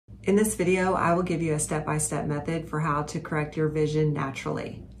In this video, I will give you a step-by-step method for how to correct your vision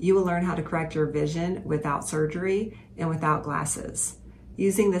naturally. You will learn how to correct your vision without surgery and without glasses.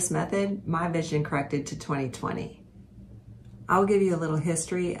 Using this method, my vision corrected to 20/20. I'll give you a little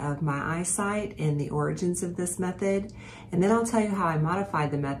history of my eyesight and the origins of this method, and then I'll tell you how I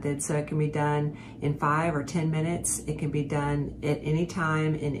modified the method so it can be done in 5 or 10 minutes. It can be done at any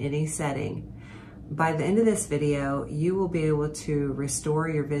time in any setting. By the end of this video, you will be able to restore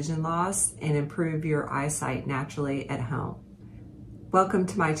your vision loss and improve your eyesight naturally at home. Welcome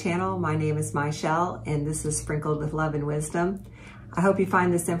to my channel. My name is Miachel, and this is Sprinkled with Love and Wisdom. I hope you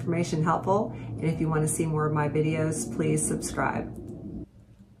find this information helpful, and if you want to see more of my videos, please subscribe.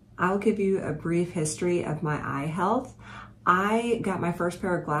 I'll give you a brief history of my eye health. I got my first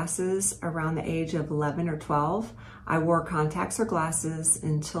pair of glasses around the age of 11 or 12. I wore contacts or glasses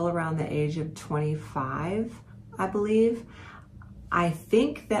until around the age of 25, I believe. I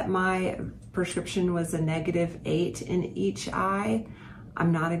think that my prescription was a -8 in each eye.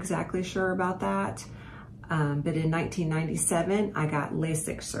 I'm not exactly sure about that. But in 1997, I got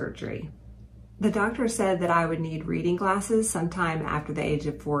LASIK surgery. The doctor said that I would need reading glasses sometime after the age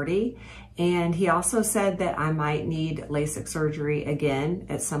of 40, and he also said that I might need LASIK surgery again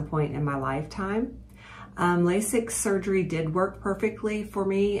at some point in my lifetime. LASIK surgery did work perfectly for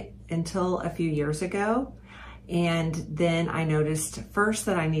me until a few years ago, and then I noticed first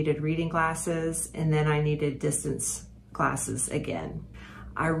that I needed reading glasses, and then I needed distance glasses again.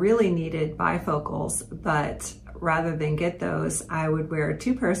 I really needed bifocals, but rather than get those, I would wear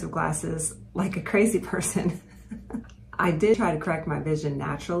 2 pairs of glasses like a crazy person. I did try to correct my vision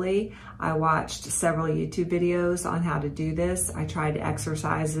naturally. I watched several YouTube videos on how to do this. I tried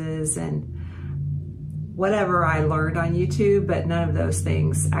exercises and whatever I learned on YouTube, but none of those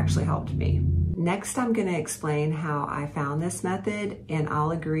things actually helped me. Next, I'm going to explain how I found this method, and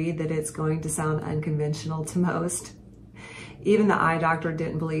I'll agree that it's going to sound unconventional to most. Even the eye doctor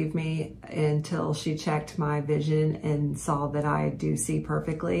didn't believe me until she checked my vision and saw that I do see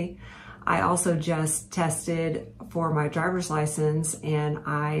perfectly. I also just tested for my driver's license, and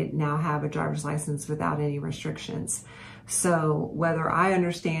I now have a driver's license without any restrictions. So whether I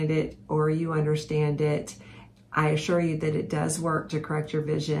understand it or you understand it, I assure you that it does work to correct your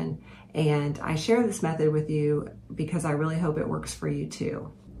vision. And I share this method with you because I really hope it works for you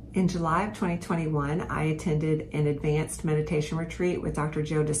too. In July of 2021, I attended an advanced meditation retreat with Dr.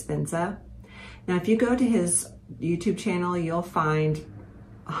 Joe Dispenza. Now, if you go to his YouTube channel, you'll find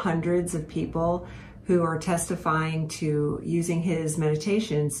hundreds of people who are testifying to using his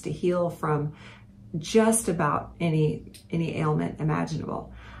meditations to heal from just about any ailment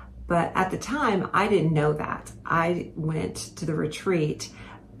imaginable. But at the time, I didn't know that. I went to the retreat,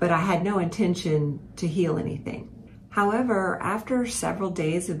 but I had no intention to heal anything. However, after several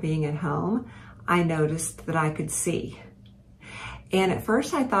days of being at home, I noticed that I could see. And at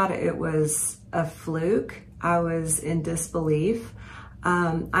first I thought it was a fluke. I was in disbelief.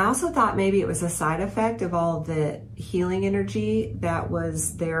 I also thought maybe it was a side effect of all the healing energy that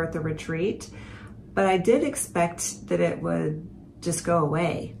was there at the retreat, but I did expect that it would just go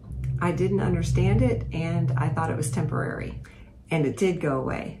away. I didn't understand it, and I thought it was temporary, and it did go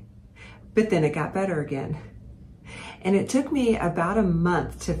away. But then it got better again. And it took me about a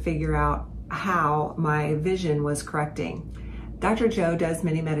month to figure out how my vision was correcting. Dr. Joe does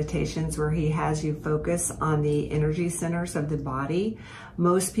many meditations where he has you focus on the energy centers of the body.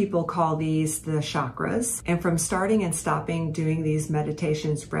 Most people call these the chakras. And from starting and stopping doing these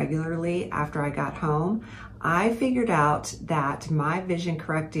meditations regularly after I got home, I figured out that my vision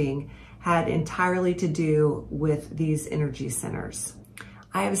correcting had entirely to do with these energy centers.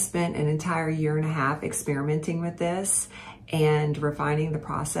 I have spent an entire year and a half experimenting with this and refining the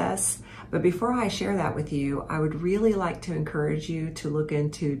process. But before I share that with you, I would really like to encourage you to look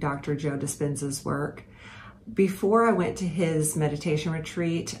into Dr. Joe Dispenza's work. Before I went to his meditation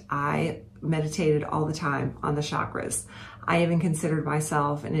retreat, I meditated all the time on the chakras. I even considered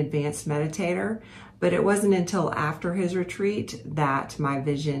myself an advanced meditator, but it wasn't until after his retreat that my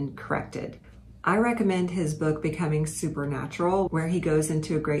vision corrected. I recommend his book, Becoming Supernatural, where he goes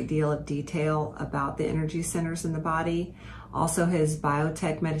into a great deal of detail about the energy centers in the body. Also his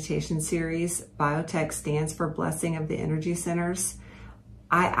Biotech meditation series. Biotech stands for Blessing of the Energy Centers.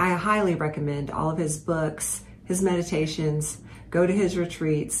 I highly recommend all of his books, his meditations. Go to his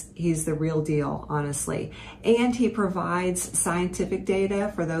retreats. He's the real deal, honestly. And he provides scientific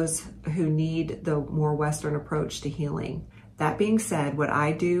data for those who need the more Western approach to healing. That being said, what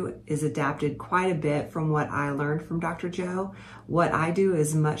I do is adapted quite a bit from what I learned from Dr. Joe. What I do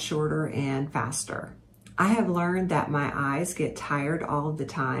is much shorter and faster. I have learned that my eyes get tired all of the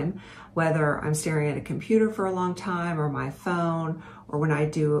time, whether I'm staring at a computer for a long time or my phone, or when I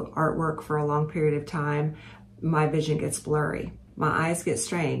do artwork for a long period of time, my vision gets blurry. My eyes get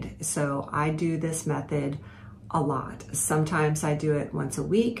strained, so I do this method a lot. Sometimes I do it once a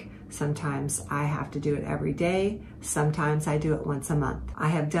week, sometimes I have to do it every day, sometimes I do it once a month. I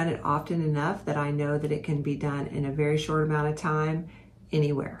have done it often enough that I know that it can be done in a very short amount of time,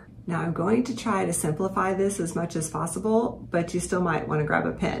 anywhere. Now I'm going to try to simplify this as much as possible, but you still might want to grab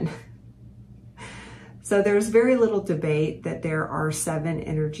a pen. So there's very little debate that there are 7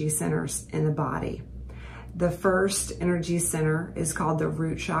 energy centers in the body. The first energy center is called the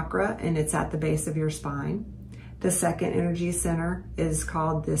root chakra, and it's at the base of your spine. The second energy center is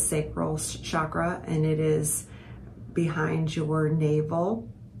called the sacral chakra, and it is behind your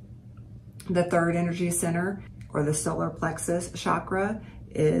navel. The third energy center, or the solar plexus chakra,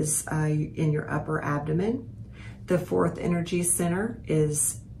 is in your upper abdomen. The fourth energy center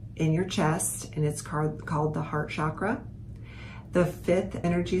is in your chest, and it's called the heart chakra. The fifth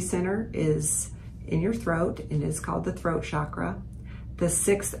energy center is in your throat, and it's called the throat chakra. The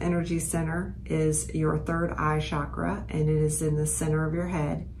sixth energy center is your third eye chakra, and it is in the center of your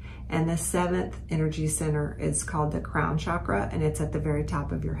head. And the seventh energy center is called the crown chakra, and it's at the very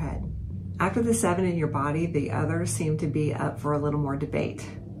top of your head. After the 7 in your body, the others seem to be up for a little more debate.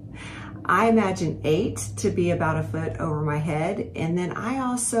 I imagine 8 to be about a foot over my head, and then I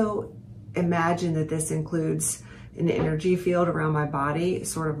also imagine that this includes an energy field around my body,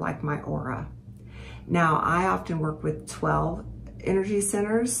 sort of like my aura. Now, I often work with 12 energy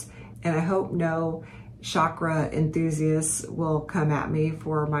centers, and I hope no chakra enthusiasts will come at me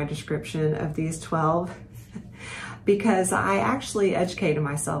for my description of these 12. Because I actually educated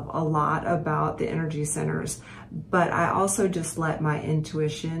myself a lot about the energy centers, but I also just let my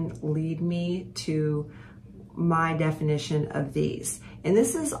intuition lead me to my definition of these. And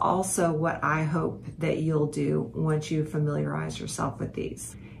this is also what I hope that you'll do once you familiarize yourself with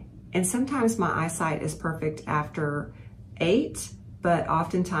these. And sometimes my eyesight is perfect after 8, but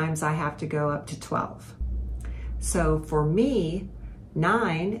oftentimes I have to go up to 12. So for me,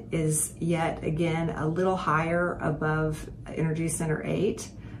 9 is yet again a little higher above energy center 8,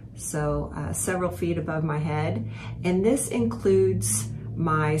 so several feet above my head. And this includes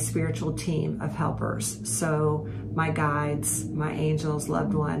my spiritual team of helpers. So my guides, my angels,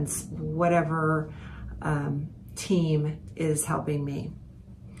 loved ones, whatever team is helping me.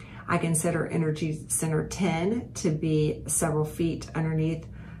 I consider energy center 10 to be several feet underneath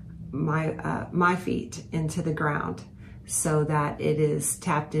my feet into the ground, so that it is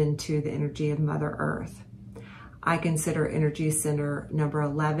tapped into the energy of Mother Earth. I consider energy center number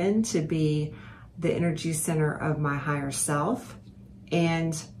 11 to be the energy center of my higher self.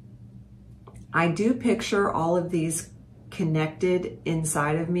 And I do picture all of these connected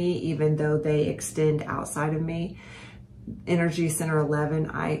inside of me, even though they extend outside of me. Energy center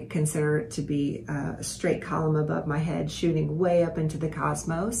 11, I consider it to be a straight column above my head, shooting way up into the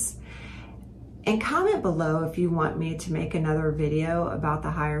cosmos. And comment below if you want me to make another video about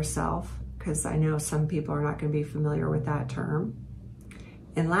the higher self, because I know some people are not going to be familiar with that term.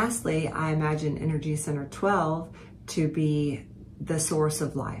 And lastly, I imagine energy center 12 to be the source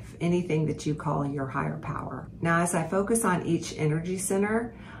of life, anything that you call your higher power. Now, as I focus on each energy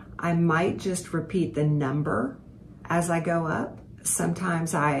center, I might just repeat the number as I go up.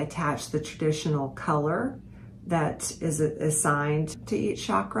 Sometimes I attach the traditional color that is assigned to each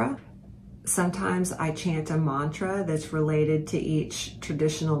chakra. Sometimes I chant a mantra that's related to each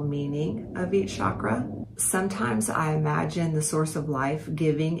traditional meaning of each chakra. Sometimes I imagine the source of life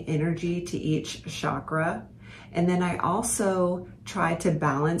giving energy to each chakra. And then I also try to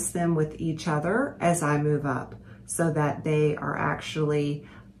balance them with each other as I move up, so that they are actually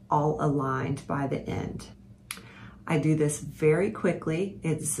all aligned by the end. I do this very quickly.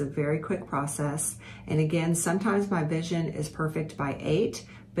 It's a very quick process. And again, sometimes my vision is perfect by 8,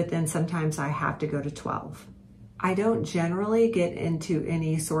 but then sometimes I have to go to 12. I don't generally get into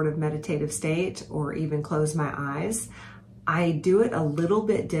any sort of meditative state or even close my eyes. I do it a little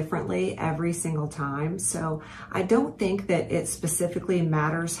bit differently every single time. So I don't think that it specifically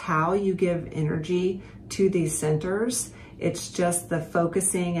matters how you give energy to these centers. It's just the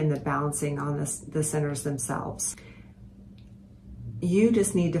focusing and the balancing on the centers themselves. You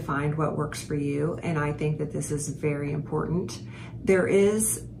just need to find what works for you, and I think that this is very important. There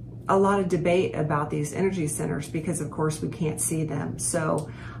is a lot of debate about these energy centers because, of course, we can't see them. So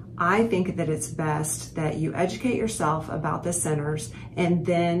I think that it's best that you educate yourself about the centers, and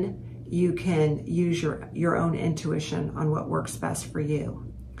then you can use your own intuition on what works best for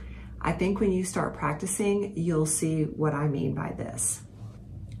you. I think when you start practicing, you'll see what I mean by this.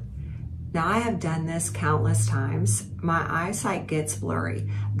 Now, I have done this countless times. My eyesight gets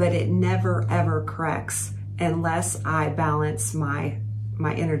blurry, but it never ever corrects unless I balance my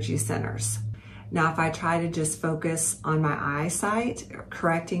energy centers. Now, if I try to just focus on my eyesight,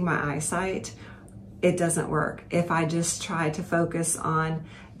 correcting my eyesight, it doesn't work. If I just try to focus on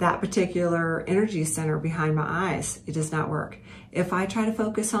that particular energy center behind my eyes, it does not work. If I try to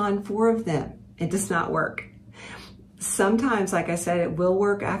focus on 4 of them, it does not work. Sometimes, like I said, it will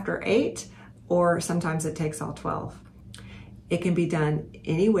work after 8, or sometimes it takes all 12. It can be done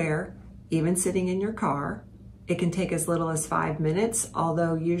anywhere, even sitting in your car. It can take as little as 5 minutes,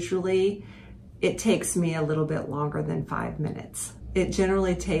 although usually it takes me a little bit longer than 5 minutes. It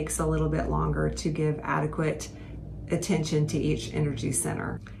generally takes a little bit longer to give adequate attention to each energy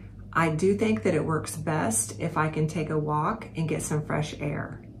center. I do think that it works best if I can take a walk and get some fresh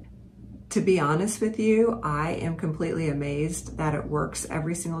air. To be honest with you, I am completely amazed that it works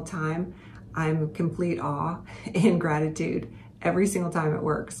every single time. I'm complete awe and gratitude every single time it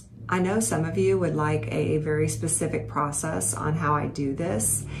works. I know some of you would like a very specific process on how I do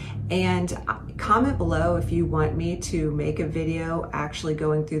this, and comment below if you want me to make a video actually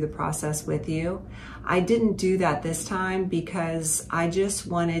going through the process with you. I didn't do that this time because I just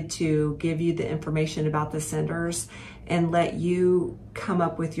wanted to give you the information about the centers and let you come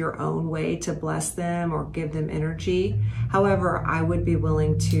up with your own way to bless them or give them energy. However, I would be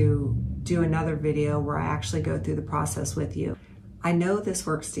willing to do another video where I actually go through the process with you. I know this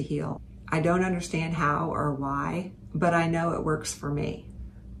works to heal. I don't understand how or why, but I know it works for me.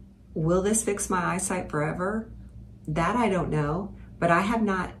 Will this fix my eyesight forever? That I don't know, but I have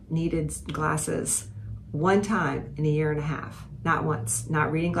not needed glasses one time in a year and a half. Not once.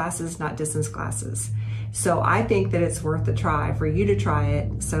 Not reading glasses, not distance glasses. So I think that it's worth a try for you to try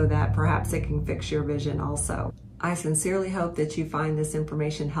it so that perhaps it can fix your vision also. I sincerely hope that you find this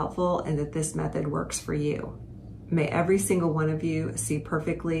information helpful and that this method works for you. May every single one of you see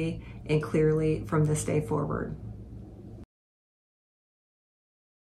perfectly and clearly from this day forward.